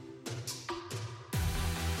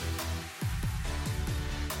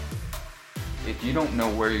if you don't know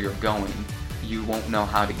where you're going, you won't know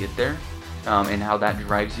how to get there, and how that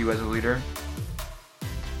drives you as a leader.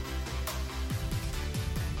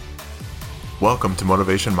 Welcome to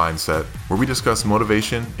Motivation Mindset, where we discuss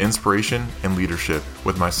motivation, inspiration, and leadership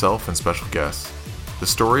with myself and special guests. The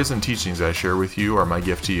stories and teachings I share with you are my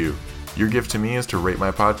gift to you. Your gift to me is to rate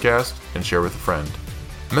my podcast and share with a friend.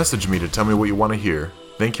 Message me to tell me what you want to hear.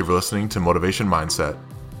 Thank you for listening to Motivation Mindset.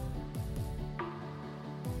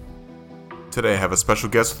 Today I have a special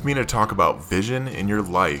guest with me to talk about vision in your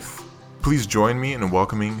life. Please join me in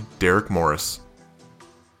welcoming Derek Morris.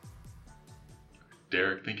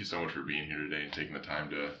 Derek, thank you so much for being here today and taking the time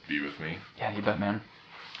to be with me. Yeah, you bet, man.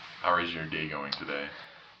 How is your day going today?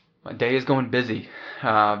 My day is going busy.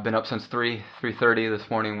 I've been up since 3:30 this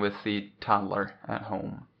morning with the toddler at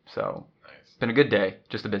home. So, Nice. It's been a good day,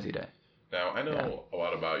 just a busy day. Now, I know a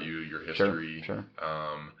lot about you, your history. Sure.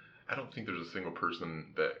 I don't think there's a single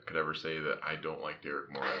person that could ever say that I don't like Derek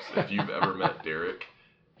Morris. If you've ever met Derek,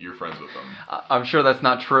 you're friends with him. I'm sure that's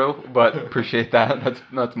not true, but appreciate that.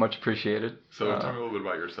 That's much appreciated. So tell me a little bit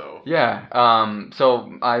about yourself. Yeah.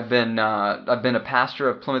 So I've been a pastor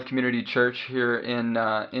of Plymouth Community Church here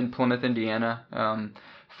in Plymouth, Indiana,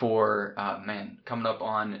 for coming up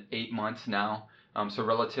on 8 months now. So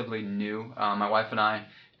relatively new. My wife and I,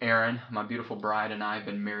 Erin, my beautiful bride, and I have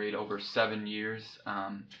been married over 7 years.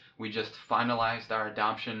 We just finalized our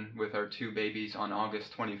adoption with our 2 babies on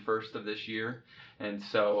August 21st of this year. And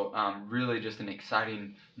so really just an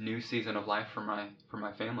exciting new season of life for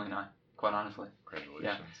my family and I, quite honestly.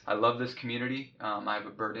 Congratulations. Yeah, I love this community. I have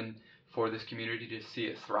a burden for this community to see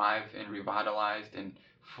it thrive and revitalized and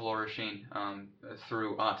flourishing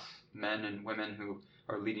through us, men and women who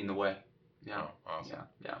are leading the way. Yeah. Oh, awesome.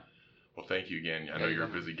 Yeah. Well, thank you again. I know you're a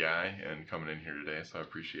busy guy and coming in here today, so I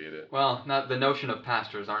appreciate it. Well, not the notion of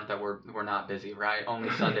pastors aren't that we're not busy, right? Only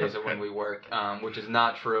Sundays are when we work, which is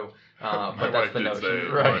not true. But that's the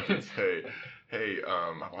notion, right? My wife did say, "Hey,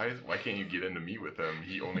 why can't you get in to meet with him?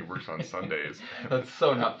 He only works on Sundays." That's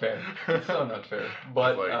so not fair. That's so not fair.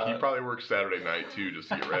 But he probably works Saturday night too, just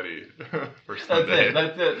to get ready for Sunday.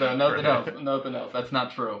 That's it. No, nothing else. Nothing else. That's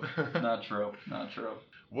not true. Not true.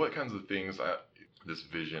 What kinds of things, this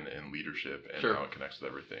vision and leadership and how it connects with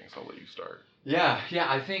everything, so I'll let you start. Yeah,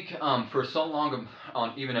 I think for so long,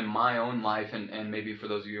 even in my own life, and maybe for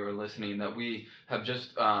those of you who are listening, that we have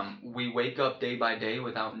just, we wake up day by day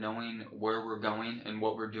without knowing where we're going and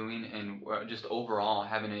what we're doing, and just overall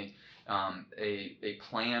having a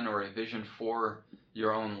plan or a vision for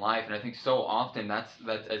your own life. And I think so often that's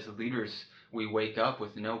as leaders, we wake up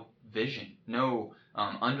with no vision, no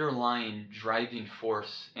underlying driving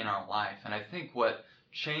force in our life. And I think what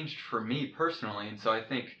changed for me personally, and so I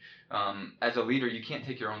think as a leader, you can't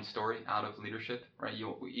take your own story out of leadership, right?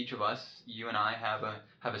 Each of us, you and I,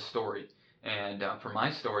 have a story. And for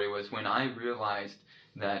my story was when I realized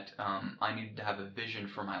that I needed to have a vision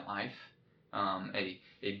for my life,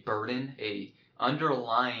 a burden, a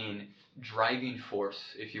underlying driving force,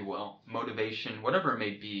 if you will, motivation, whatever it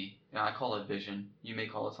may be. I call it vision. You may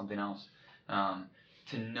call it something else.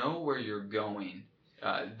 To know where you're going,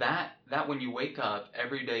 that when you wake up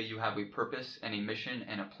every day, you have a purpose and a mission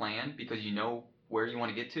and a plan because you know where you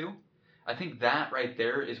want to get to. I think that right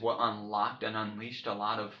there is what unlocked and unleashed a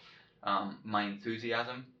lot of my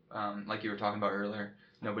enthusiasm. Like you were talking about earlier,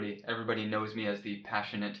 everybody knows me as the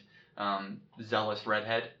passionate, zealous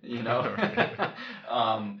redhead, you know.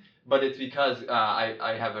 But it's because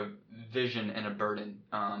I have a vision and a burden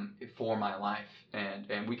for my life,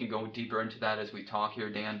 and we can go deeper into that as we talk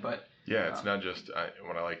here, Dan. But yeah, it's not just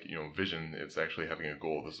when I like vision. It's actually having a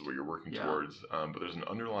goal. This is what you're working towards. But there's an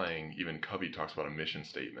underlying. Even Covey talks about a mission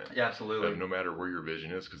statement. Yeah, absolutely. No matter where your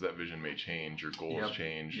vision is, because that vision may change, your goals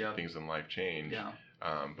change, things in life change. Yeah.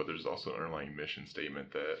 But there's also an underlying mission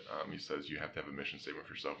statement that he says you have to have a mission statement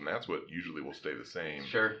for yourself, and that's what usually will stay the same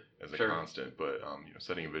as a constant. But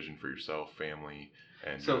setting a vision for yourself, family,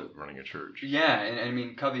 and running a church. Yeah, and I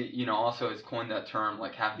mean Covey, also has coined that term,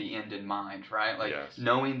 like have the end in mind, right? Like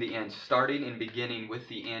knowing the end, starting and beginning with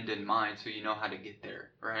the end in mind, so you know how to get there,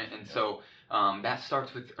 right? And so that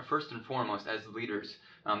starts with, first and foremost, as leaders,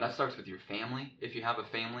 that starts with your family, if you have a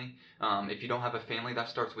family. If you don't have a family, that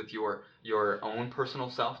starts with your own personal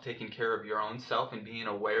self, taking care of your own self and being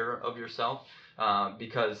aware of yourself.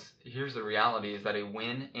 Because here's the reality, is that a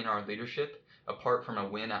win in our leadership, apart from a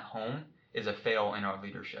win at home, is a fail in our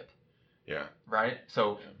leadership. Yeah. Right?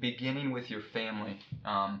 So beginning with your family,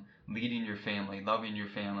 leading your family, loving your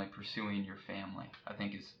family, pursuing your family, I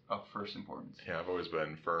think is of first importance. Yeah, I've always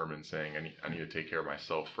been firm in saying I need to take care of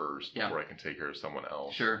myself first before I can take care of someone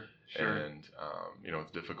else. Sure. And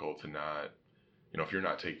it's difficult to not if you're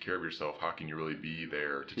not taking care of yourself, how can you really be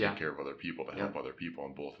there to take care of other people, to help other people?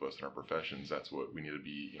 And both of us in our professions, that's what we need to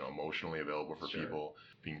be, emotionally available for people,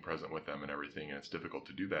 being present with them and everything. And it's difficult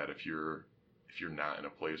to do that if you're not in a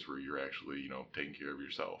place where you're actually, taking care of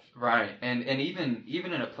yourself. Right. And even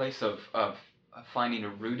in a place of finding a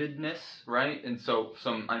rootedness, right? And so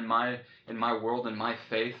in my world, in my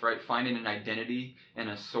faith, right, finding an identity and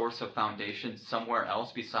a source of foundation somewhere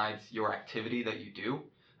else besides your activity that you do.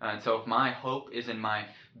 And so if my hope is in my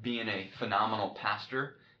being a phenomenal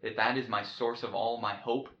pastor, if that is my source of all my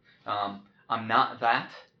hope, I'm not that.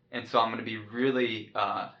 And so I'm going to be really,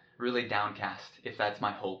 really downcast if that's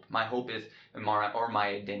my hope. My hope is, or my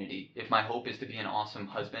identity. If my hope is to be an awesome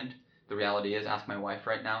husband, the reality is, ask my wife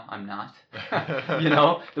right now, I'm not.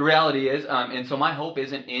 The reality is, and so my hope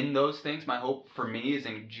isn't in those things. My hope for me is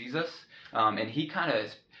in Jesus. And he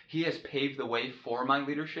has paved the way for my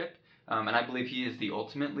leadership. And I believe he is the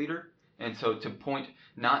ultimate leader. And so to point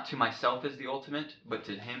not to myself as the ultimate, but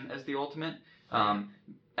to him as the ultimate,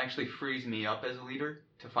 actually frees me up as a leader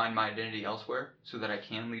to find my identity elsewhere so that I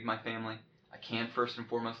can lead my family. I can first and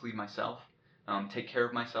foremost lead myself, take care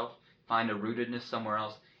of myself, find a rootedness somewhere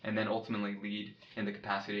else, and then ultimately lead in the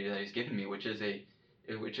capacity that he's given me, which is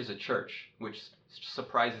a church, which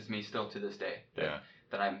surprises me still to this day.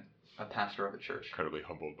 That I'm a pastor of a church. Incredibly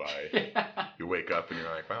humbled by. You wake up and you're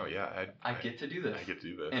like, wow, I get to do this. I get to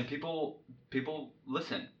do this. And people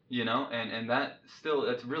listen, and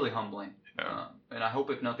that's really humbling. Yeah. And I hope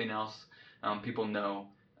if nothing else, people know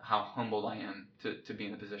how humbled I am to be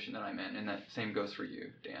in the position that I'm in. And that same goes for you,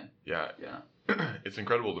 Dan. Yeah. It's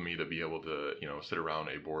incredible to me to be able to, sit around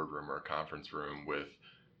a boardroom or a conference room with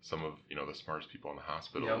some of, the smartest people in the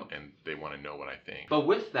hospital, and they want to know what I think. But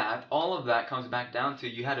with that, all of that comes back down to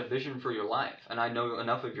you had a vision for your life. And I know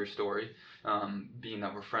enough of your story, being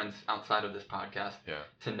that we're friends outside of this podcast,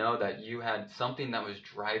 to know that you had something that was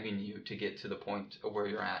driving you to get to the point of where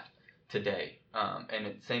you're at today. And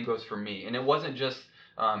the same goes for me. And it wasn't just,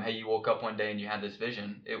 hey, you woke up one day and you had this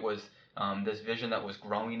vision. It was this vision that was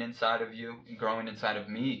growing inside of you, growing inside of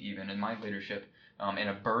me even in my leadership, and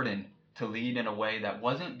a burden to lead in a way that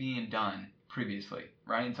wasn't being done previously,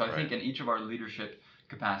 right? And so I think in each of our leadership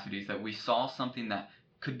capacities that we saw something that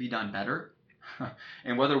could be done better.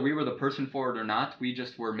 And whether we were the person for it or not, we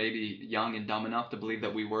just were maybe young and dumb enough to believe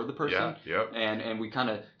that we were the person. And we kind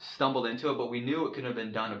of stumbled into it, but we knew it could have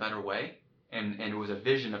been done a better way. And it was a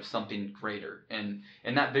vision of something greater. And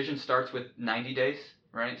that vision starts with 90 days,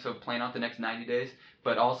 right? So plan out the next 90 days.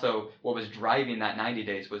 But also what was driving that 90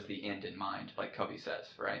 days was the end in mind, like Covey says,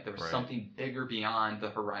 right? There was something bigger beyond the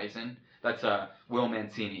horizon. That's Will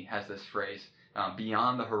Mancini has this phrase,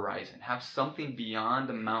 beyond the horizon. Have something beyond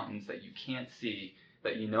the mountains that you can't see,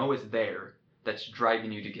 that you know is there, that's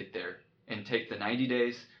driving you to get there. And take the 90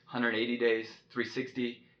 days, 180 days,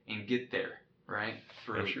 360, and get there, right?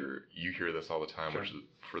 I'm sure you hear this all the time, which is,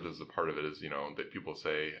 for this is a part of it, is, that people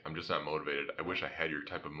say, I'm just not motivated. I wish I had your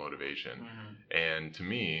type of motivation. And to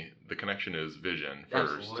me, the connection is vision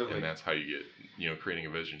first. Absolutely. And that's how you get, creating a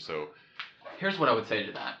vision. So here's what I would say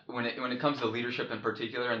to that. When it comes to leadership in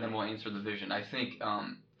particular, and then we'll answer the vision. I think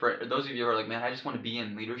for those of you who are like, man, I just want to be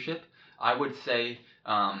in leadership, I would say,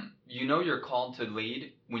 you're called to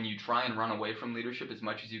lead when you try and run away from leadership as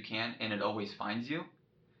much as you can, and it always finds you.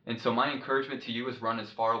 And so my encouragement to you is run as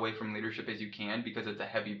far away from leadership as you can, because it's a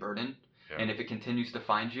heavy burden. And if it continues to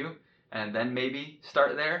find you, and then maybe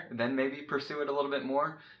start there, then maybe pursue it a little bit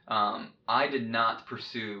more. I did not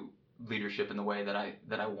pursue leadership in the way that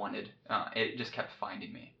I wanted. It just kept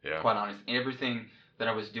finding me. Quite honest. Everything that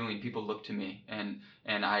I was doing, people looked to me, and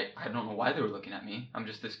I don't know why they were looking at me. I'm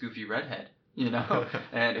just this goofy redhead,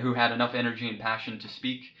 and who had enough energy and passion to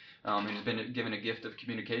speak, who's been given a gift of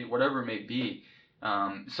communicating, whatever it may be.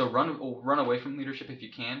 So run away from leadership if you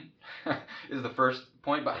can, is the first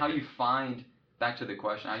point. But how you find, back to the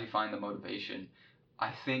question, how you find the motivation,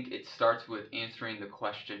 I think it starts with answering the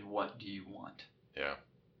question, what do you want?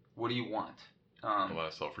 What do you want? A lot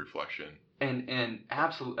of self-reflection. And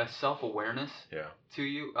absolute a self-awareness to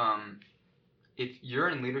you. If you're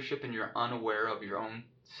in leadership and you're unaware of your own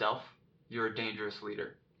self, you're a dangerous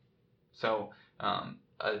leader. So an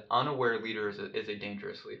unaware leader is a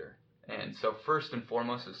dangerous leader. And so first and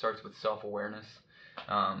foremost, it starts with self-awareness.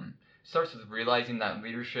 Starts with realizing that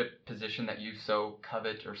leadership position that you so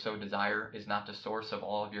covet or so desire is not the source of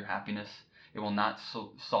all of your happiness. It will not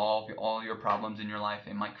solve all your problems in your life.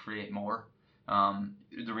 It might create more.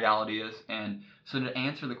 The reality is. And so to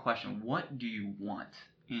answer the question, what do you want?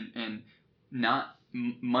 And not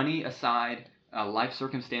money aside, life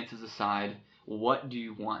circumstances aside, what do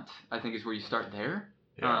you want? I think is where you start there.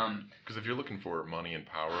 Because if you're looking for money and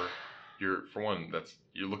power,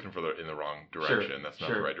 you're looking in the wrong direction. Sure, That's not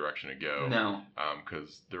sure. the right direction to go. No.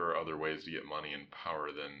 Because there are other ways to get money and power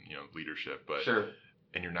than leadership. But Sure.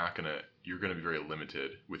 And you're gonna be very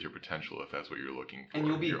limited with your potential if that's what you're looking for. And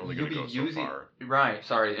you're only gonna go so far. Right.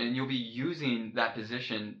 Sorry. And you'll be using that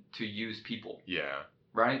position to use people. Yeah.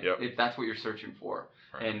 Right. Yep. If that's what you're searching for.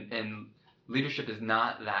 Right. And leadership is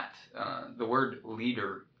not that. The word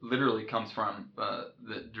leader literally comes from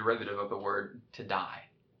the derivative of the word to die.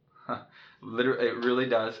 Literally, it really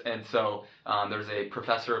does. And so there's a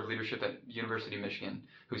professor of leadership at University of Michigan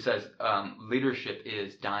who says leadership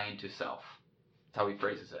is dying to self. That's how he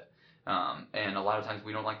phrases it. And a lot of times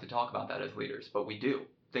we don't like to talk about that as leaders, but we do.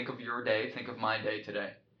 Think of your day. Think of my day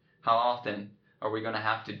today. How often are we going to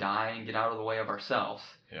have to die and get out of the way of ourselves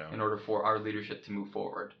in order for our leadership to move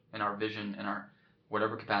forward and our vision and our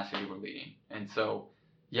whatever capacity we're leading? And so,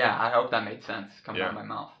 yeah, I hope that made sense coming out of my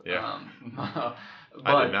mouth. Yeah.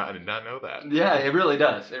 But, I did not know that. Yeah, it really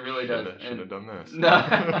does. It really does. Shouldn't have done this.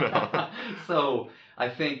 No. So I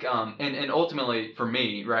think, and ultimately for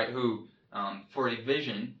me, right, for a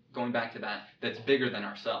vision, going back to that, that's bigger than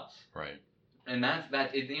ourselves. Right. And that's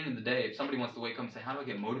at the end of the day, if somebody wants to wake up and say, how do I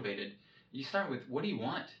get motivated? You start with, what do you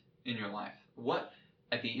want in your life? What,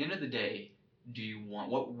 at the end of the day, do you want?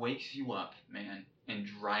 What wakes you up, man, and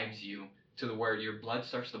drives you to the where your blood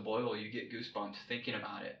starts to boil, you get goosebumps thinking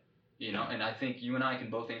about it? And I think you and I can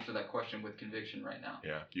both answer that question with conviction right now.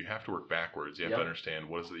 Yeah, you have to work backwards. You have to understand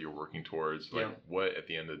what is it you're working towards. Like what at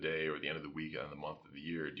the end of the day or the end of the week, end of the month, of the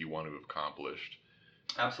year, do you want to have accomplished?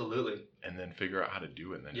 Absolutely. And then figure out how to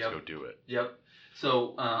do it, and then just go do it. Yep.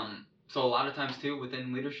 So, so a lot of times too,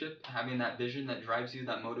 within leadership, having that vision that drives you,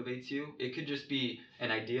 that motivates you, it could just be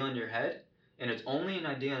an idea in your head, and it's only an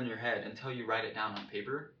idea in your head until you write it down on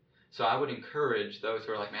paper. So I would encourage those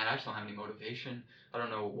who are like, man, I just don't have any motivation. I don't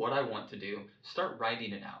know what I want to do. Start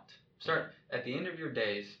writing it out. Start at the end of your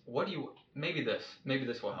days. Maybe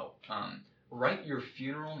this will help. Write your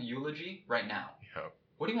funeral eulogy right now. Yep.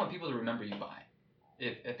 What do you want people to remember you by?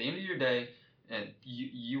 If at the end of your day, and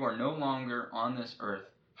you are no longer on this earth,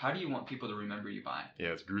 how do you want people to remember you by?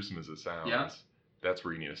 Yeah, as gruesome as it sounds, that's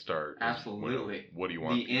where you need to start. Absolutely. What do you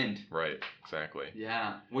want? The end. Right, exactly.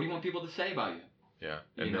 Yeah. What do you want people to say about you? Yeah,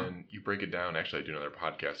 and then you break it down. Actually, I do another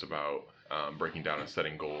podcast about breaking down and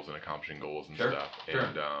setting goals and accomplishing goals and stuff.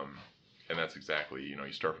 And that's exactly, you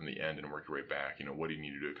start from the end and work your way back. What do you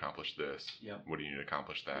need to do to accomplish this? Yep. What do you need to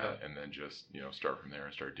accomplish that? Yep. And then just, start from there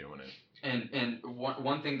and start doing it. And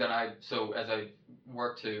one thing that as I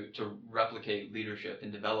work to replicate leadership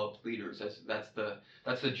and develop leaders, that's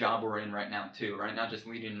the job we're in right now too, right? Not just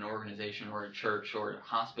leading an organization or a church or a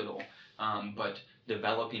hospital, but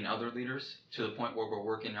developing other leaders to the point where we're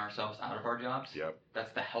working ourselves out of our jobs. Yep.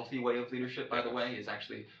 That's the healthy way of leadership, by the way, is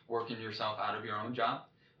actually working yourself out of your own job.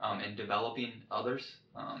 And developing others,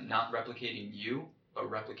 not replicating you, but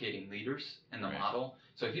replicating leaders in the model.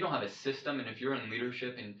 So if you don't have a system, and if you're in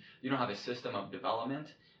leadership and you don't have a system of development,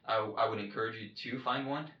 I would encourage you to find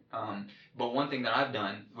one. But one thing that I've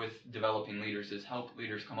done with developing leaders is help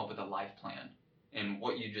leaders come up with a life plan. And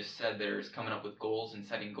what you just said there is coming up with goals and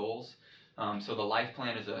setting goals. So the life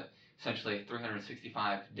plan is essentially a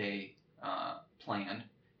 365-day plan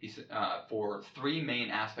for three main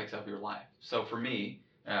aspects of your life. So for me,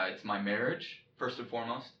 it's my marriage, first and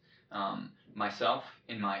foremost, myself,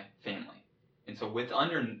 and my family. And so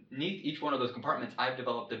underneath each one of those compartments, I've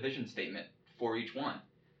developed a vision statement for each one.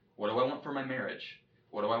 What do I want for my marriage?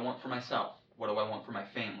 What do I want for myself? What do I want for my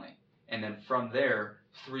family? And then from there,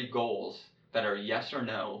 three goals that are yes or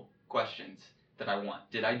no questions that I want.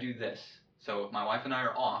 Did I do this? So if my wife and I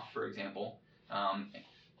are off, for example,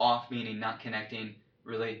 off meaning not connecting,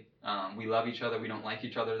 really, we love each other, we don't like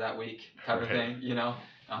each other that week, type of thing,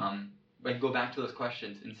 but go back to those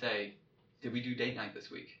questions and say, did we do date night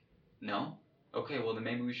this week? No? Okay, well then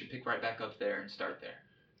maybe we should pick right back up there and start there.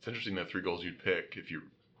 It's interesting that three goals you'd pick if you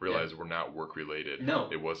realize we're not work related. No.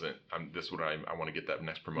 It wasn't, I want to get that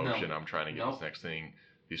next promotion, No. I'm trying to get this next thing.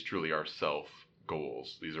 These truly are self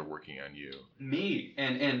goals. These are working on you. Me.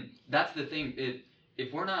 And that's the thing.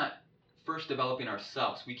 If we're not first developing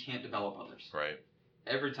ourselves, we can't develop others. Right.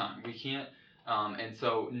 Every time. We can't. And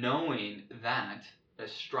so knowing that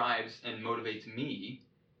strives and motivates me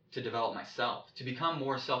to develop myself, to become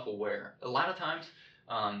more self-aware. A lot of times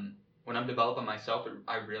when I'm developing myself,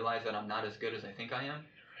 I realize that I'm not as good as I think I am.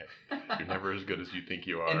 Right. You're never as good as you think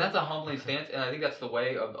you are. And that's a humbling stance, and I think that's the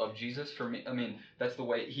way of Jesus for me. I mean, that's the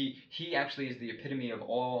way he actually is the epitome of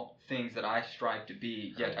all things that I strive to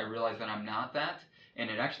be, yet I realize that I'm not that, and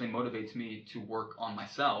it actually motivates me to work on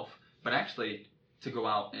myself, but actually to go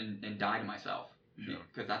out and die to myself,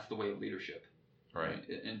 because that's the way of leadership. Right.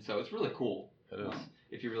 And so it's really cool. It is.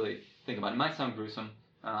 If you really think about it. It might sound gruesome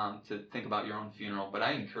to think about your own funeral, but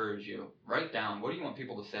I encourage you, write down, what do you want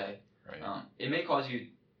people to say? Right. It may cause you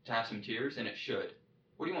to have some tears, and it should.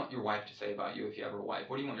 What do you want your wife to say about you if you have a wife?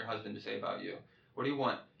 What do you want your husband to say about you? What do you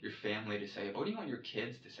want your family to say? What do you want your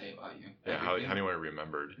kids to say about you? Yeah, how do you want to be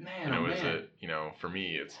remembered? Man, is it, for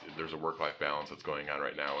me, there's a work-life balance that's going on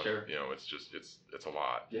right now. Sure. It's just, it's a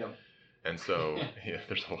lot. Yeah. And so,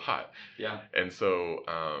 there's a lot. Yeah. And so,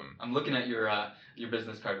 I'm looking at your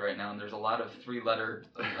business card right now, and there's a lot of three-letter,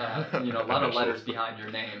 a lot of letters behind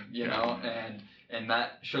your name, and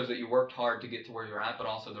that shows that you worked hard to get to where you're at, but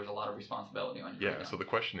also there's a lot of responsibility on you. Yeah. So the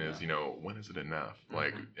question is, when is it enough? Mm-hmm.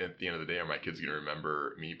 Like at the end of the day, are my kids going to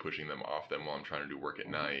remember me pushing them off them while I'm trying to do work at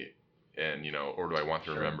night? And, or do I want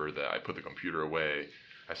them to remember that I put the computer away,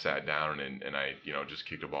 I sat down and I, just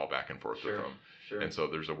kicked a ball back and forth with them. Sure. And so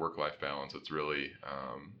there's a work-life balance that's really,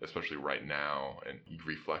 especially right now, and you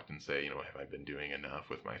reflect and say, have I been doing enough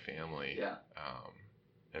with my family? Yeah.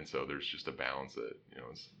 And so there's just a balance that,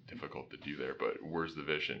 it's difficult to do there, but where's the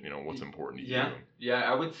vision? What's important to you? Yeah,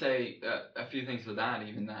 I would say a few things with that,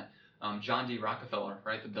 even that John D. Rockefeller,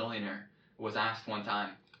 right, the billionaire, was asked one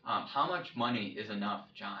time, how much money is enough,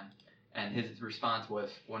 John? And his response was,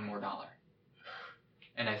 $1 more.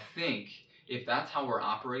 And I think if that's how we're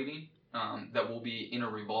operating, that we'll be in a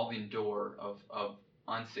revolving door of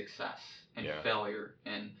unsuccess and failure.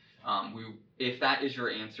 And if that is your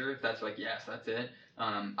answer, if that's like, yes, that's it,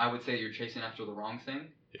 I would say you're chasing after the wrong thing.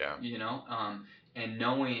 Yeah. And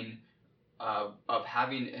knowing of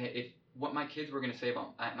having, if what my kids were going to say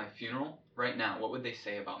about at my funeral right now, what would they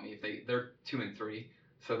say about me? If they're 2 and 3,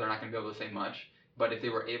 so they're not going to be able to say much. But if they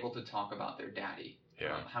were able to talk about their daddy,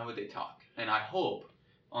 how would they talk? And I hope,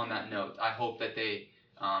 on that note, I hope that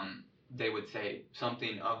they would say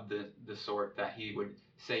something of the sort that he would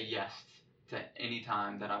say yes to any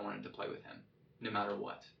time that I wanted to play with him, no matter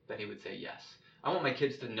what, that he would say yes. I want my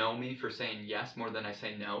kids to know me for saying yes more than I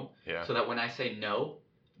say no, so that when I say no,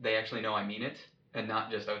 they actually know I mean it, and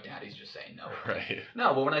not just, oh, daddy's just saying no. Right.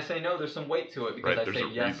 No, but when I say no, there's some weight to it because I say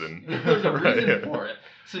yes. Reason. There's a reason for it.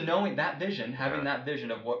 So knowing that vision, having that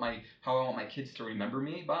vision of how I want my kids to remember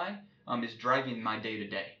me by, is driving my day to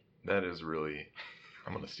day. That is really,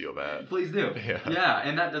 I'm going to steal that. Please do. Yeah,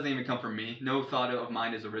 and that doesn't even come from me. No thought of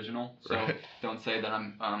mine is original. So don't say that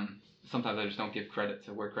I'm, sometimes I just don't give credit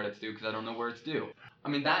to where credit's due because I don't know where it's due. I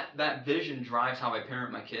mean, that vision drives how I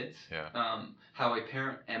parent my kids, how I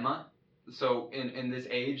parent Emma. So in this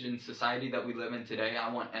age and society that we live in today,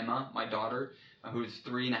 I want Emma, my daughter, who's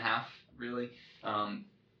 3.5, really,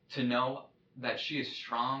 to know that she is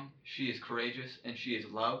strong, she is courageous, and she is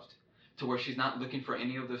loved, to where she's not looking for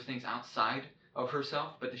any of those things outside of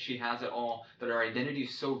herself, but that she has it all, that her identity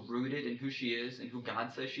is so rooted in who she is and who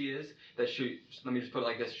God says she is, that let me just put it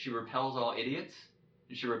like this, she repels all idiots,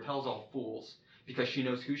 and she repels all fools, because she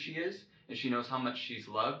knows who she is, and she knows how much she's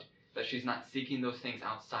loved, that she's not seeking those things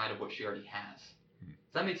outside of what she already has.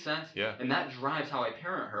 Does that make sense? Yeah. And that drives how I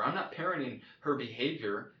parent her. I'm not parenting her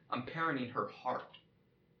behavior, I'm parenting her heart.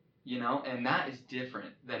 And that is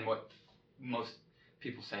different than what most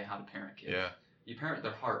people say how to parent kids. Yeah. You parent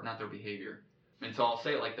their heart, not their behavior. And so I'll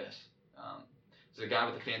say it like this. There's a guy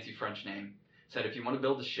with a fancy French name said, if you want to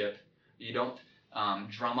build a ship, you don't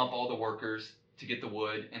drum up all the workers to get the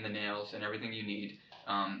wood and the nails and everything you need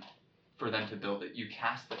for them to build it. You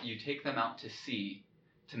take them out to sea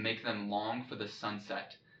to make them long for the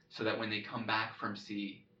sunset, so that when they come back from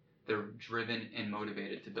sea, they're driven and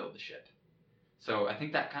motivated to build the ship. So I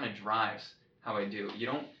think that kind of drives how I do. You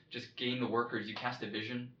don't just gain the workers, you cast a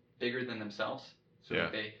vision bigger than themselves, so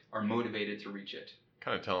that they are motivated to reach it.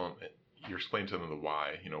 Kind of tell them, you explain to them the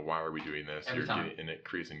why. Why are we doing this? Every time. And it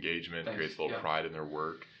creates engagement, creates a little pride in their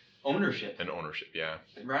work. Ownership. And ownership, yeah.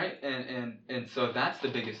 Right? And so that's the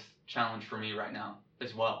biggest challenge for me right now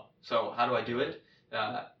as well. So how do I do it?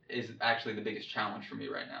 Is actually the biggest challenge for me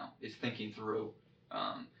right now, is thinking through,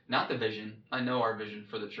 not the vision. I know our vision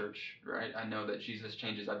for the church, right? I know that Jesus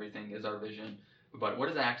changes everything is our vision, but what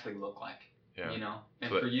does it actually look like? Yeah.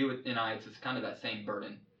 And so for you and I, it's kind of that same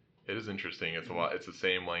burden. It is interesting. It's a lot. It's the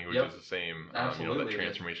same language. Yep. It's the same, Absolutely, that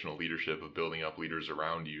transformational leadership of building up leaders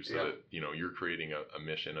around you, so that you're creating a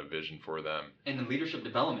mission, a vision for them. And the leadership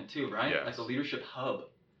development too, right? Yes. Like a leadership hub,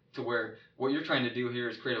 to where what you're trying to do here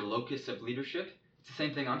is create a locus of leadership. It's the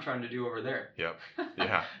same thing I'm trying to do over there. Yep.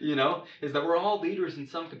 Yeah. Is that we're all leaders in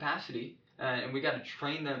some capacity, and we got to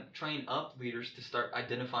train up leaders to start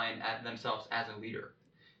identifying themselves as a leader.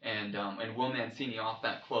 And Will Mancini, off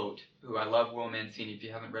that quote, who I love Will Mancini. If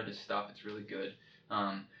you haven't read his stuff, it's really good.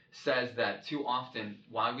 says that too often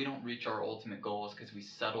why we don't reach our ultimate goal is because we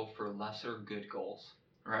settle for lesser good goals,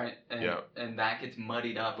 right? And that gets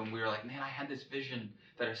muddied up, and we're like, man, I had this vision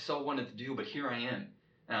that I so wanted to do, but here I am.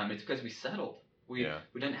 It's because we settled. We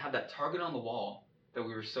didn't have that target on the wall that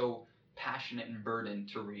we were so passionate and burdened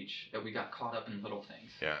to reach that we got caught up in little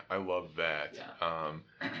things. Yeah, I love that. Yeah.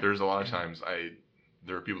 There's a lot of times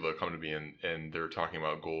there are people that come to me and they're talking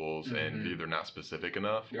about goals and either not specific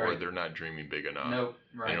enough or they're not dreaming big enough. Nope,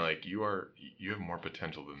 right. And you're like, you have more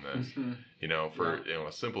potential than this. You know,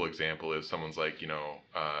 a simple example is someone's like,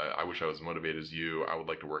 I wish I was motivated as you. I would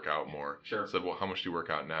like to work out more. Sure. I said, well, how much do you work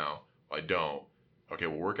out now? Well, I don't. Okay,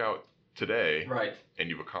 well, work out today. Right. And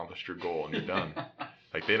you've accomplished your goal and you're done.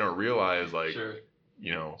 Like, they don't realize, like, sure.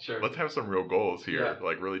 Let's have some real goals here. Yeah.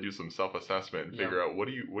 Like, really do some self-assessment and figure out what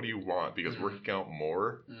do you want, because working out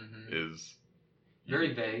more is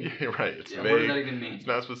very vague. Right. It's vague. What does that even mean? It's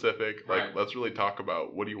not specific. Like, let's really talk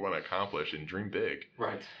about what do you want to accomplish and dream big.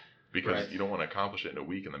 Right. Because you don't want to accomplish it in a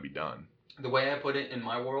week and then be done. The way I put it in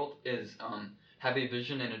my world is have a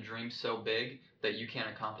vision and a dream so big that you can't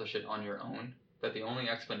accomplish it on your own, that the only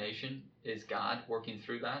explanation is God working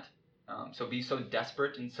through that. So be so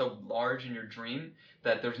desperate and so large in your dream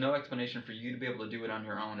that there's no explanation for you to be able to do it on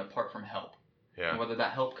your own apart from help. Yeah. And whether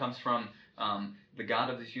that help comes from the God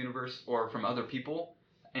of this universe or from other people,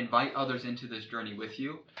 invite others into this journey with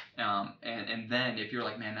you. And then if you're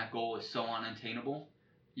like, man, that goal is so unattainable,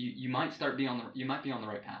 you might be on the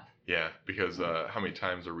right path. Yeah, because how many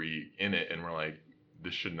times are we in it and we're like,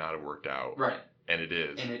 this should not have worked out. Right. And it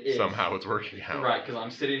is. Somehow it's working out. Right, because I'm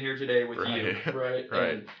sitting here today with you. Right.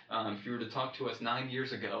 Right. And if you were to talk to us 9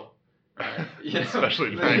 years ago, right?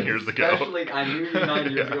 Especially 9 years ago. Especially, I knew you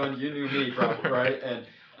 9 years ago, and you knew me probably, right?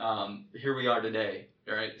 And here we are today,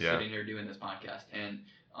 right? Sitting here doing this podcast,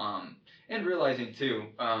 and realizing too,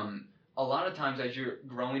 a lot of times as you're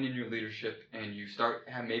growing in your leadership and you start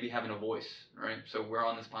maybe having a voice, right? So we're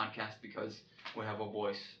on this podcast because we have a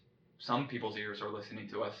voice. Some people's ears are listening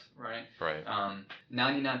to us, right? Right.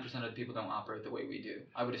 99% of the people don't operate the way we do.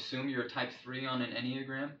 I would assume you're a type 3 on an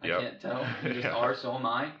Enneagram. I can't tell. You just are, so am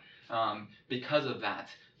I. Because of that,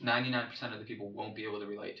 99% of the people won't be able to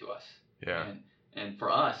relate to us. Yeah. And for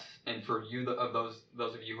us, and for you,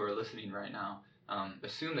 those of you who are listening right now,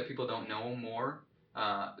 assume that people don't know more,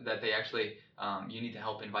 that they actually, you need to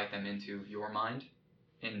help invite them into your mind.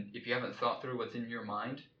 And if you haven't thought through what's in your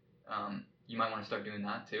mind, you might want to start doing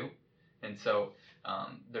that too. And so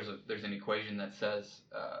there's an equation that says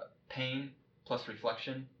pain plus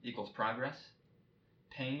reflection equals progress.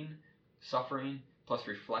 Pain, suffering plus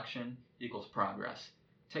reflection equals progress.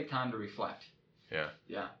 Take time to reflect. Yeah.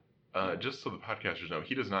 Yeah. Just so the podcasters know,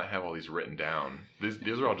 he does not have all these written down.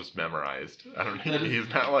 These are all just memorized. I don't. He's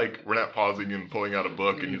not like, we're not pausing and pulling out a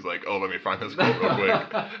book and he's like, oh, let me find this quote real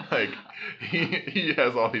quick. Like he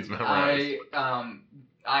has all these memorized.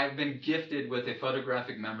 I've been gifted with a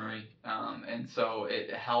photographic memory, and so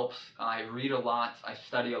it helps. I read a lot, I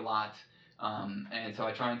study a lot, and so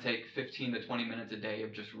I try and take 15 to 20 minutes a day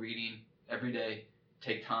of just reading every day.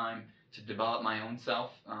 Take time to develop my own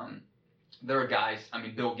self. There are guys,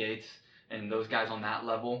 Bill Gates and those guys on that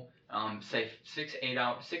level, say 6 to 8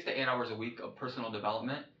 hours a week of personal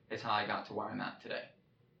development is how I got to where I'm at today.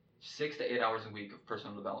 6 to 8 hours a week of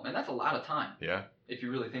personal development. That's a lot of time. Yeah. If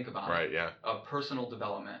you really think about it. Right, yeah. Of personal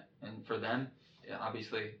development. And for them,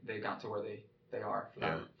 obviously, they got to where they are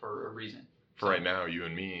for a reason. For right now, you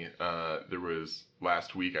and me, there was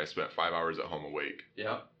last week I spent 5 hours at home awake.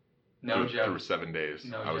 Yep. No joke. Through 7 days.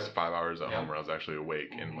 No I was joke. 5 hours at home where I was actually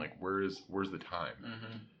awake. And like, where's the time?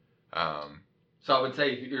 Mm-hmm. So I would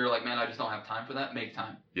say if you're like, man, I just don't have time for that, make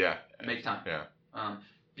time. Yeah. Make time. Yeah.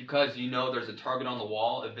 Because there's a target on the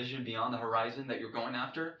wall, a vision beyond the horizon that you're going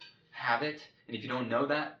after, have it. And if you don't know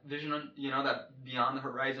that vision, that beyond the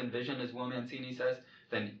horizon vision, as Will Mancini says,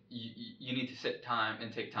 then you need to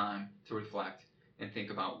take time to reflect and think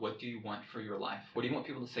about, what do you want for your life? What do you want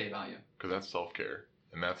people to say about you? Because that's self-care.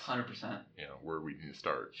 And that's 100%. Where we need to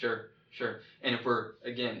start. Sure. And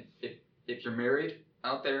if you're married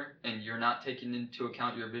out there and you're not taking into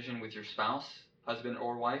account your vision with your spouse, husband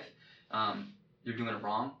or wife, you're doing it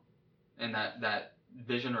wrong. And that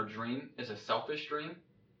vision or dream is a selfish dream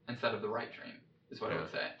instead of the right dream, is what I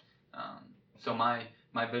would say. So my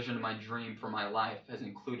vision and my dream for my life has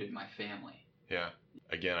included my family. Yeah.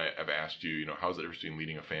 Again, I've asked you, how's the difference between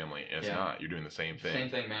leading a family? And it's not. You're doing the same thing. Same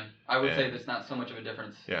thing, man. I would say there's not so much of a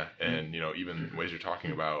difference. Yeah. And, even ways you're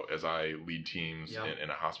talking about, as I lead teams in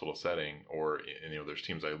a hospital setting, or, there's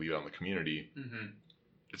teams I lead out in the community,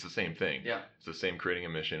 it's the same thing. Yeah. It's the same creating a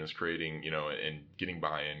mission, it's creating, and getting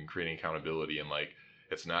buy-in, creating accountability. And like,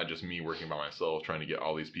 it's not just me working by myself trying to get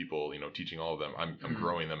all these people, teaching all of them. I'm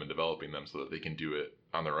growing them and developing them so that they can do it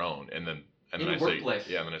on their own. And then in the workplace.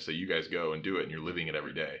 and then I say, you guys go and do it, and you're living it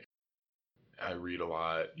every day. I read a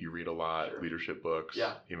lot. You read a lot. Sure. Leadership books.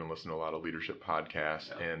 Yeah. Even listen to a lot of leadership podcasts.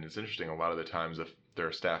 Yeah. And it's interesting. A lot of the times, if there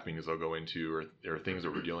are staff meetings they'll go into, or there are things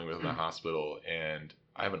that we're dealing with in the hospital, and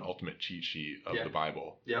I have an ultimate cheat sheet of the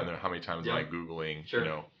Bible. Yeah. And then how many times am I Googling,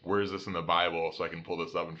 Sure. where is this in the Bible, so I can pull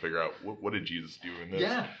this up and figure out what did Jesus do in this,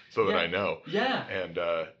 Yeah. so that I know. Yeah. And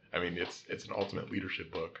I mean, it's an ultimate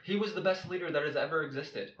leadership book. He was the best leader that has ever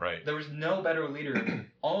existed. Right. There was no better leader.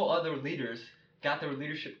 All other leaders got their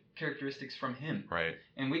leadership characteristics from him. Right.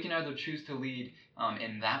 And we can either choose to lead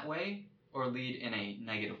in that way or lead in a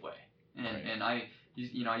negative way. And I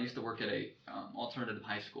used to work at a alternative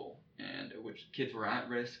high school, and which kids were at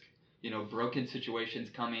risk, broken situations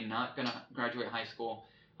coming, not gonna graduate high school.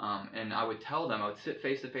 And I would tell them, I would sit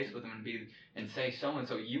face to face with them and say, so and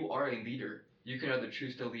so, you are a leader. You could either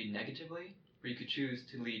choose to lead negatively or you could choose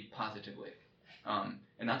to lead positively.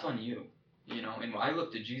 And that's on you. And I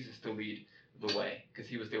look to Jesus to lead the way, because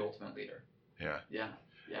he was the ultimate leader. Yeah,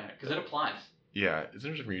 because it applies. Yeah, it's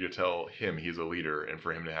interesting for you to tell him he's a leader, and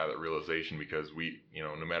for him to have that realization, because we,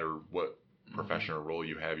 no matter what profession or role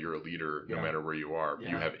you have, you're a leader no matter where you are.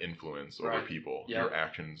 You have influence over people. Your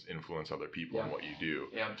actions influence other people and what you do.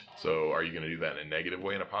 So are you going to do that in a negative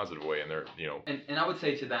way and a positive way? And And I would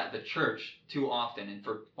say to that, the church too often and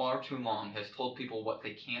for far too long has told people what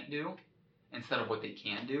they can't do instead of what they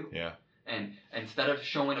can do. Yeah. And instead of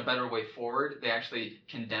showing a better way forward, they actually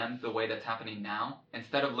condemn the way that's happening now.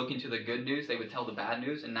 Instead of looking to the good news, they would tell the bad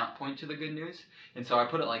news and not point to the good news. And so I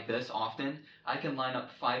put it like this often. I can line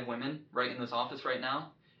up 5 women right in this office right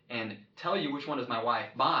now and tell you which one is my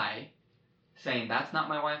wife by saying, that's not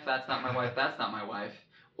my wife, that's not my wife, that's not my wife.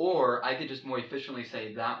 Or I could just more efficiently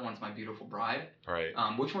say, that one's my beautiful bride. Right.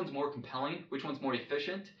 Which one's more compelling, which one's more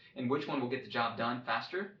efficient, and which one will get the job done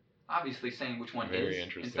faster. Obviously saying which one is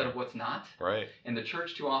instead of what's not. Right. And the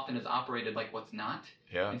church too often is operated like what's not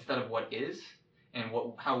instead of what is. And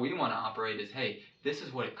how we want to operate is, hey, this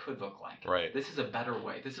is what it could look like. Right. This is a better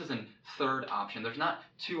way. This is a third option. There's not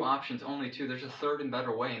 2 options, only 2. There's a third and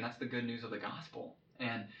better way, and that's the good news of the gospel.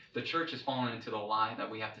 And the church has fallen into the lie that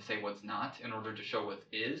we have to say what's not in order to show what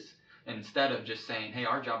is, instead of just saying, hey,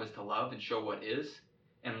 our job is to love and show what is,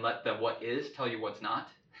 and let the what is tell you what's not.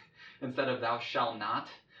 Instead of thou shalt not,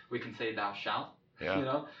 we can say thou shalt,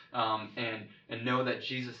 and know that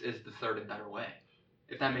Jesus is the third and better way,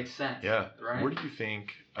 if that makes sense. Yeah. Right? Where do you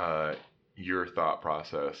think your thought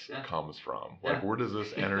process comes from? Like, where does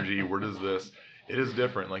this energy, where does this, it is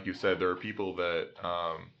different. Like you said, there are people that,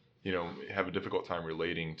 have a difficult time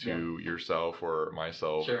relating to yourself or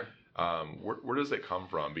myself. Sure. Where does it come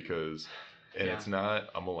from? Because, it's not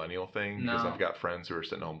a millennial thing, because I've got friends who are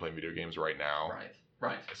sitting home playing video games right now.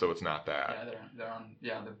 Right. So it's not that.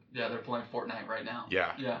 They're playing Fortnite right now.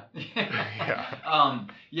 Yeah.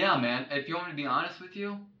 Yeah, man. If you want me to be honest with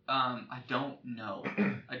you, I don't know.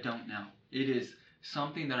 It is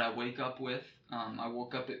something that I wake up with. I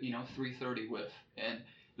woke up at 3:30 with, and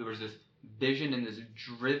there was this vision and this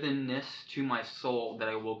drivenness to my soul that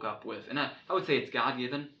I woke up with, and I would say it's God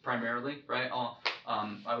given primarily, right?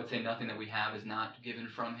 I would say nothing that we have is not given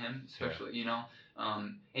from Him, especially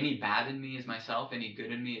any bad in me is myself, any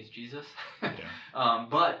good in me is Jesus.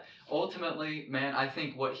 But ultimately, man, I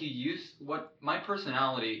think what my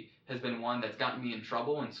personality has been one that's gotten me in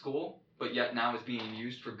trouble in school, but yet now is being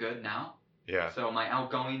used for good now. Yeah. So my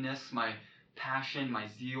outgoingness, my passion, my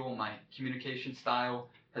zeal, my communication style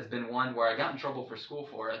has been one where I got in trouble for school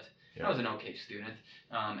for it. I was an okay student,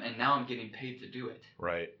 and now I'm getting paid to do it.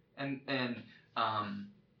 Right. And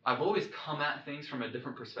I've always come at things from a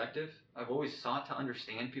different perspective. I've always sought to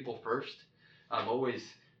understand people first. I've always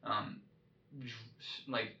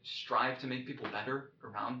strive to make people better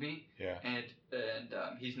around me. Yeah. And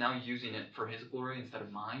He's now using it for His glory instead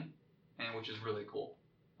of mine, and which is really cool.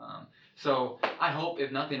 So I hope,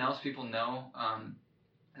 if nothing else, people know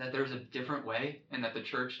that there's a different way, and that the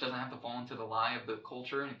church doesn't have to fall into the lie of the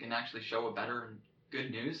culture, and can actually show a better and good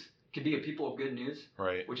news. It could be a people of good news,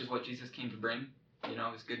 right? Which is what Jesus came to bring.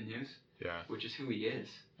 Is good news. Yeah. Which is who He is.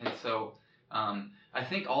 And so I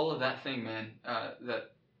think all of that thing, man,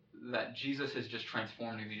 that Jesus has just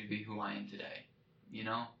transformed me to be who I am today.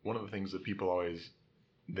 One of the things that people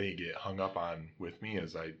they get hung up on with me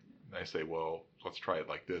is I say, well, let's try it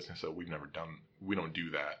like this. And so we don't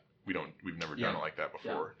do that. We've never done it like that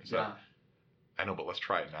before. And so I know, but let's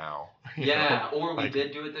try it now. Yeah, or we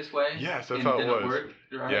did do it this way. Yes, that's and how it didn't was. Work,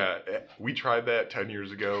 right? Yeah, we tried that 10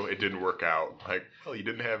 years ago. It didn't work out. Like, well, you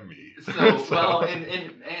didn't have me. Well,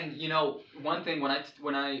 and you know, one thing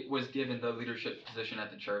when I was given the leadership position at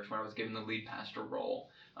the church, when I was given the lead pastor role,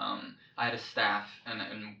 I had a staff,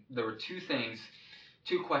 and there were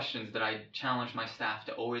two questions that I challenged my staff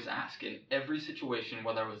to always ask in every situation,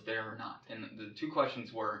 whether I was there or not. And the two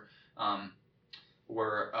questions were,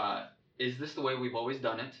 is this the way we've always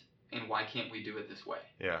done it, and why can't we do it this way?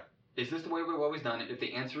 Yeah. Is this the way we've always done it? If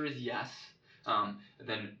the answer is yes,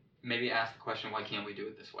 then maybe ask the question, why can't we do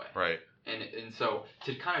it this way? Right. And so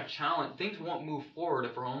to kind of challenge, things won't move forward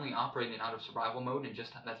if we're only operating out of survival mode, and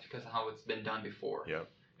just that's because of how it's been done before. Yep.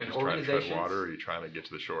 And just trying to tread water, or are you trying to get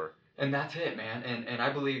to the shore? And that's it, man. And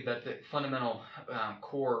I believe that the fundamental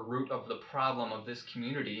core root of the problem of this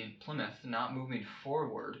community in Plymouth not moving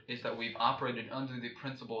forward is that we've operated under the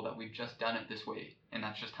principle that we've just done it this way, and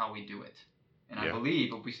that's just how we do it. And I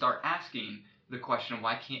believe if we start asking the question,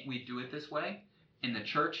 why can't we do it this way, in the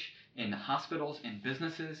church, in the hospitals, in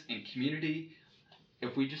businesses, in community,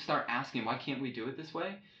 if we just start asking, why can't we do it this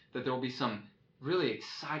way, that there will be some really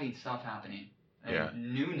exciting stuff happening,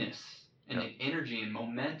 and newness, and energy, and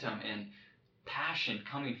momentum, and passion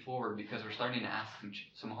coming forward, because we're starting to ask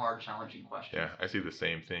some hard, challenging questions. Yeah, I see the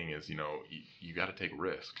same thing as, you got to take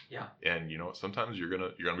risk. Yeah. And sometimes you're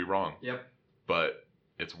gonna be wrong. Yep. But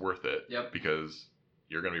it's worth it. Yep. Because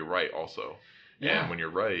you're gonna be right also. Yeah. And when you're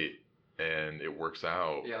right and it works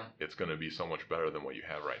out, yeah, it's gonna be so much better than what you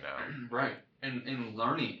have right now. Right. And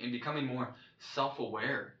learning and becoming more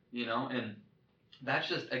self-aware, and that's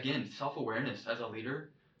just, again, self-awareness as a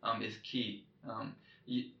leader is key.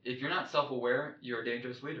 If you're not self-aware, you're a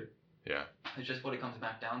dangerous leader. Yeah. It's just what it comes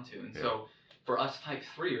back down to. And so for us type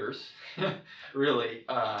 3ers, really,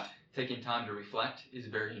 taking time to reflect is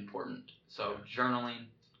very important. So journaling,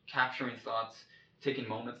 capturing thoughts, taking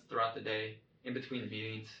moments throughout the day, in between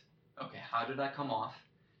meetings. Okay, how did I come off?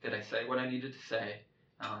 Did I say what I needed to say?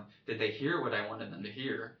 Did they hear what I wanted them to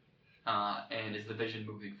hear? And is the vision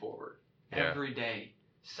moving forward? Yeah. Every day,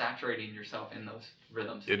 saturating yourself in those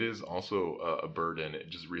rhythms. It is also a burden. It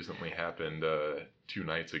just recently happened 2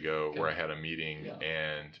 nights ago where I had a meeting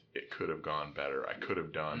and it could have gone better. I could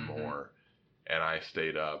have done more. And I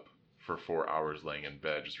stayed up for 4 hours laying in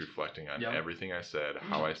bed just reflecting on everything I said,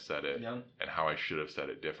 how I said it, and how I should have said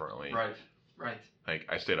it differently. Right. Like,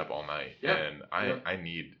 I stayed up all night, and I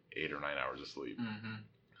need 8 or 9 hours of sleep.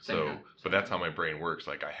 So, but that's how my brain works.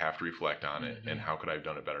 Like, I have to reflect on it, and how could I have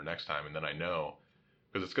done it better next time? And then I know,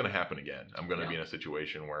 because it's going to happen again. I'm going to be in a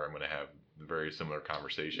situation where I'm going to have a very similar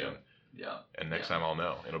conversation. And next time I'll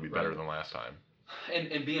know. It'll be better than last time.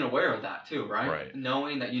 And being aware of that too, right? Right.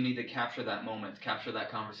 Knowing that you need to capture that moment, capture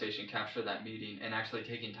that conversation, capture that meeting, and actually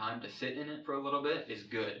taking time to sit in it for a little bit is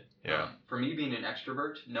good. Yeah. For me, being an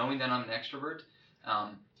extrovert, knowing that I'm an extrovert,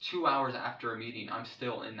 2 hours after a meeting, I'm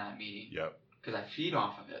still in that meeting. Yep. Because I feed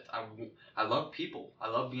off of it. I love people. I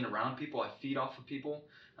love being around people. I feed off of people.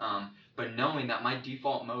 But knowing that my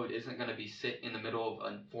default mode isn't going to be sit in the middle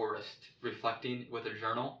of a forest reflecting with a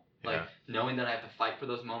journal. Like, knowing that I have to fight for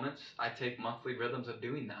those moments, I take monthly rhythms of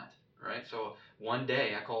doing that, right? So one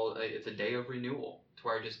day, I call it's a day of renewal, to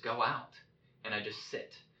where I just go out and I just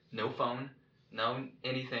sit. No phone, no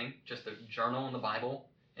anything, just a journal and the Bible,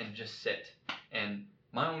 and just sit. And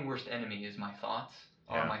my own worst enemy is my thoughts,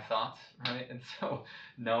 my thoughts, right? And so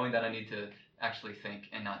knowing that I need to actually think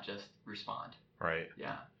and not just respond. Right.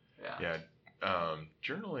 Yeah.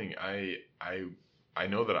 Journaling, I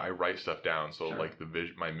know that I write stuff down. So like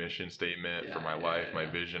my mission statement for my life, my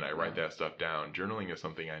vision, I write that stuff down. Journaling is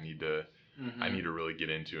something I need to really get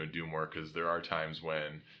into and do more, because there are times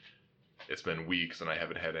when it's been weeks and I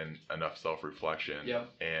haven't had enough self-reflection.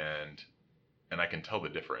 And I can tell the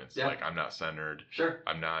difference. Like, I'm not centered.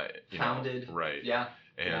 I'm not founded. Right.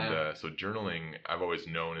 And so journaling, I've always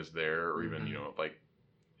known is there, or even like,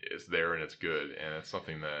 it's there and it's good, and it's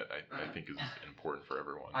something that I think is important for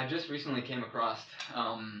everyone. I just recently came across,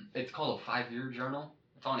 it's called a 5-year journal.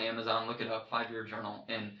 It's on Amazon. Look it up, 5-year journal,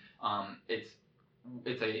 and it's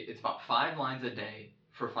about 5 lines a day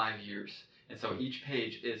for 5 years. And so each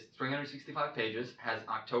page is 365 pages. Has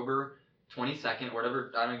October 22nd,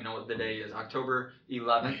 whatever, I don't even know what the day is. October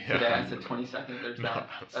 11th. Today I said 22nd. There's that.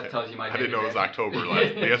 That tells you my day. I didn't know it was October.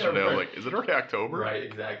 Yesterday I was like, is it already October? Right,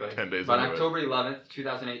 exactly. 10 days But into October 11th,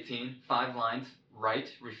 2018, 5 lines, write,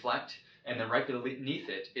 reflect, and then right beneath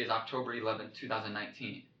it is October 11th,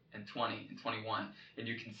 2019, and 20, and 21. And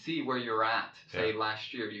you can see where you're at, say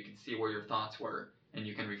last year. You can see where your thoughts were, and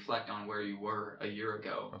you can reflect on where you were a year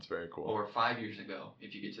ago. That's very cool. Or 5 years ago,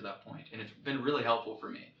 if you get to that point. And it's been really helpful for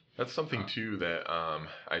me. That's something too that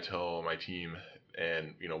I tell my team,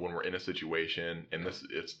 and when we're in a situation and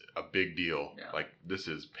it's a big deal, like this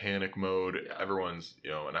is panic mode, everyone's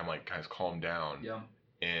and I'm like, guys, calm down.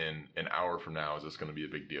 In an hour from now, is this going to be a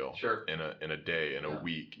big deal? Sure. In a day, in a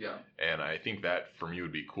week. And I think that for me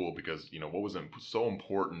would be cool because what was so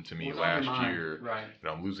important to me last year, right?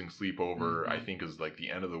 I'm losing sleep over, I think is like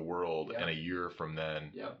the end of the world, and a year from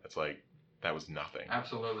then, it's like that was nothing.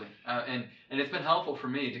 Absolutely. And it's been helpful for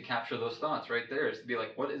me to capture those thoughts right there, is to be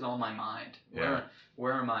like, what is on my mind?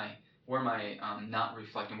 Where am I not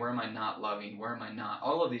reflecting? Where am I not loving? Where am I not?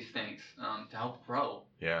 All of these things to help grow.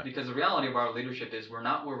 Yeah. Because the reality of our leadership is we're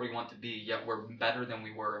not where we want to be, yet we're better than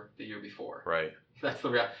we were the year before. Right. That's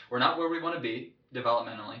the reality. We're not where we want to be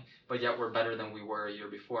developmentally, but yet we're better than we were a year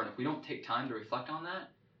before. And if we don't take time to reflect on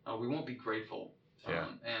that, we won't be grateful.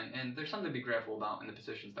 And there's something to be grateful about in the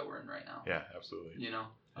positions that we're in right now. Yeah, absolutely.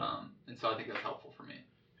 And so I think that's helpful for me.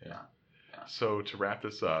 Yeah. So to wrap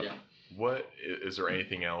this up, what is there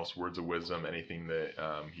anything else, words of wisdom, anything that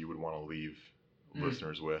you would want to leave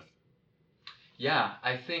listeners with? Yeah,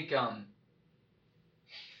 I think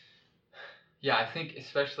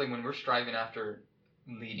especially when we're striving after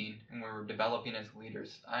leading and when we're developing as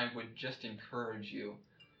leaders, I would just encourage you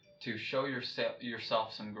to show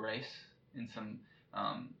yourself some grace and some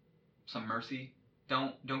mercy.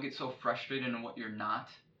 Don't get so frustrated in what you're not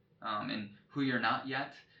and who you're not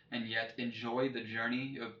yet, and yet enjoy the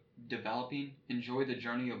journey of developing, enjoy the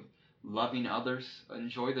journey of loving others,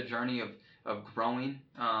 enjoy the journey of growing,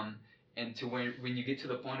 and to when you get to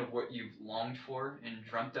the point of what you've longed for and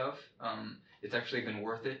dreamt of, it's actually been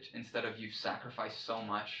worth it, instead of you've sacrificed so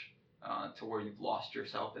much to where you've lost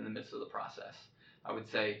yourself in the midst of the process. I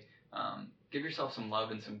would say give yourself some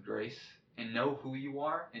love and some grace, and know who you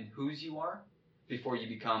are and whose you are before you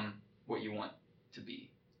become what you want to be.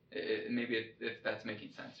 Maybe if that's making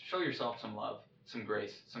sense. Show yourself some love, some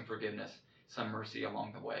grace, some forgiveness, some mercy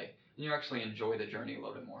along the way, and you actually enjoy the journey a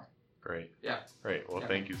little bit more. Great. Yeah. Great. Well,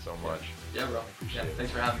 thank you so much. Yeah, bro. Appreciate it.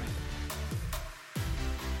 Thanks for having me.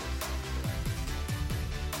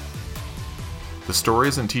 The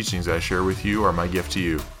stories and teachings I share with you are my gift to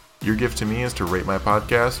you. Your gift to me is to rate my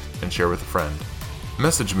podcast and share with a friend.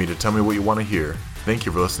 Message me to tell me what you want to hear. Thank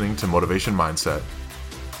you for listening to Motivation Mindset.